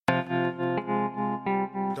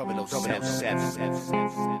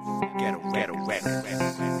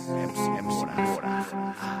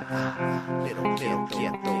Little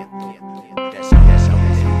Kieto.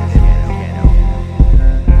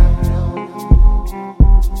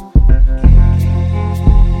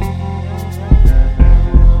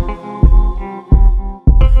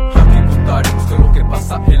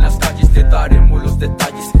 En las calles te daremos los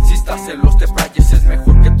detalles. Si estás en los detalles es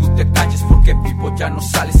mejor que tú te calles, porque vivo ya no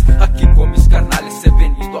sales. Aquí con mis carnales he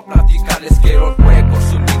venido a platicarles. Quiero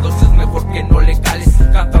récords unidos, es mejor que no legales.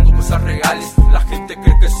 Cantando cosas reales, la gente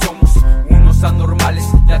cree que somos unos anormales.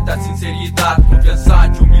 Lealtad, sinceridad, confianza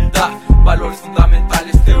y humildad, valores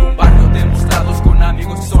fundamentales de un barrio demostrados con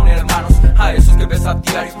amigos y son hermanos. A esos que ves a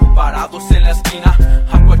diario, parados en la esquina,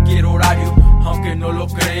 a cualquier horario, aunque no lo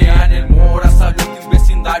crean. El Mora salió de un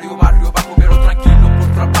vecindario, barrio bajo, pero tranquilo por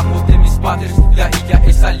trabajo de mis padres. De ahí ya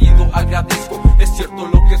he salido, agradezco. Es cierto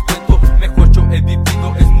lo que cuento, mejor yo he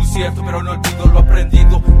vivido. Es muy cierto, pero no olvido lo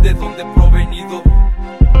aprendido, de dónde he provenido.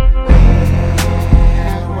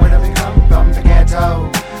 Where do we come from? The ghetto.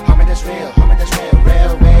 Homie, that's real,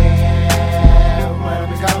 real. Where do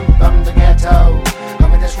we come from? The ghetto.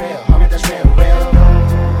 Homie, that's real, real.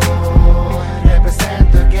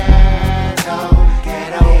 Represent the ghetto.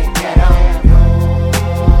 Ghetto.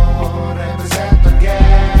 Represent the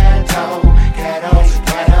ghetto.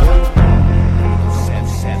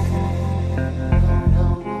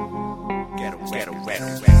 Ghetto.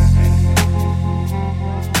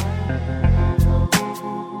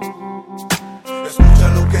 Escucha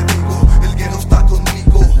lo que digo, el ghetto está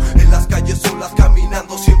conmigo. En las calles solas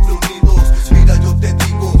caminando siempre unidos. Mira, yo te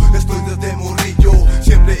digo, estoy desde morrillo,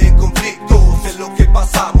 siempre en conflicto. Sé lo que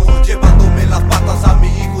pasamos, llevándome las patas a mi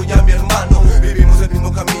hijo y a mi hermano. Vivimos el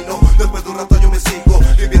mismo camino, después de un rato yo me sigo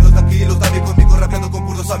viviendo tranquilo, también conmigo, rapeando con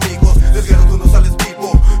puros amigos. Del ghetto tú no sales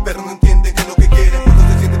vivo, pero no entienden que es lo que quieren. Cuando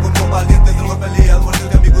se sienten como valientes, de más peleas, muertes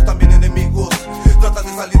de amigos, también enemigos. Tratan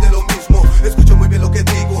de salir de lo mismo, escucho muy bien lo que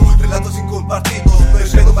digo, relatos incompartidos.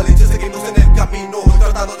 Pero valientes seguimos en el camino,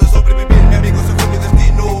 tratando de sobrevivir, mi amigo, ese fue mi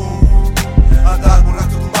destino. Andar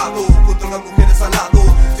borracho tumbado, contra las mujeres al lado.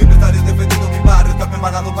 Siempre estaré defendiendo mi barrio, estar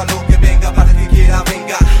preparado para lo que venga, para que quiera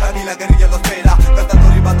venga. Aquí la guerrilla lo espera,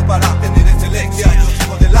 cantando, rimando para tener excelencia. Yo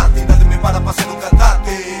sigo adelante y nadie me para ser un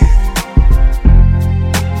cantante.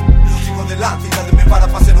 Yo sigo adelante y nadie me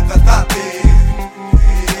para ser un cantante.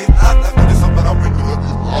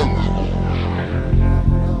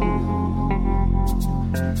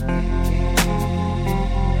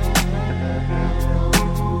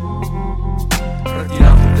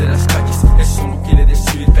 Retirado de las calles, eso no quiere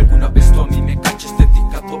decir que alguna vez tú a mí me caches.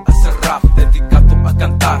 Dedicado a hacer rap, dedicado a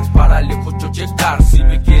cantar, para lejos yo llegar. Si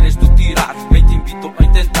me quieres tú tirar, me te invito a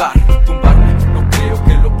intentar tumbarme, no creo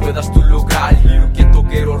que lo puedas tú lograr. Y Kieto,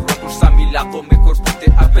 quiero rocos a mi lado, mejor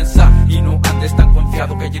ponte a pensar y no andes tan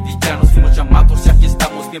confiado, que ayer ya nos fuimos llamados y aquí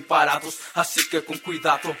estamos bien parados, así que con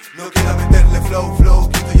cuidado. No quiera meterle flow,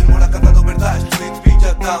 Kieto y el Mora cantando verdad. Street,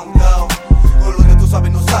 Villa, down. Con lo que tú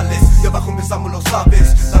sabes no sales, de abajo empezamos lo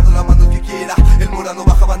sabes. Dando la mano el que quiera, el Mora no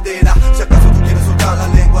baja bandera. Si acaso tú quieres soltar la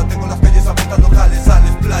lengua, tengo las calles aventando jales,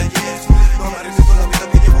 sales, playes. No me arriesgo la vida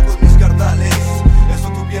que llevo con mis carnales. Eso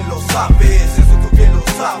tú bien lo sabes,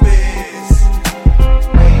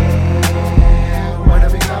 Where do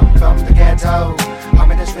we come from? The ghetto.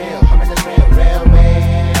 Homie, that's real, real.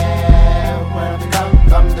 Where do we come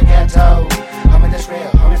from? The ghetto. Homie, that's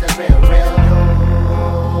real.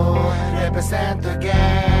 Represent the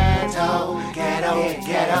ghetto.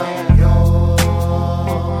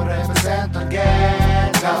 Represent the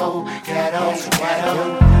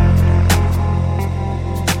ghetto.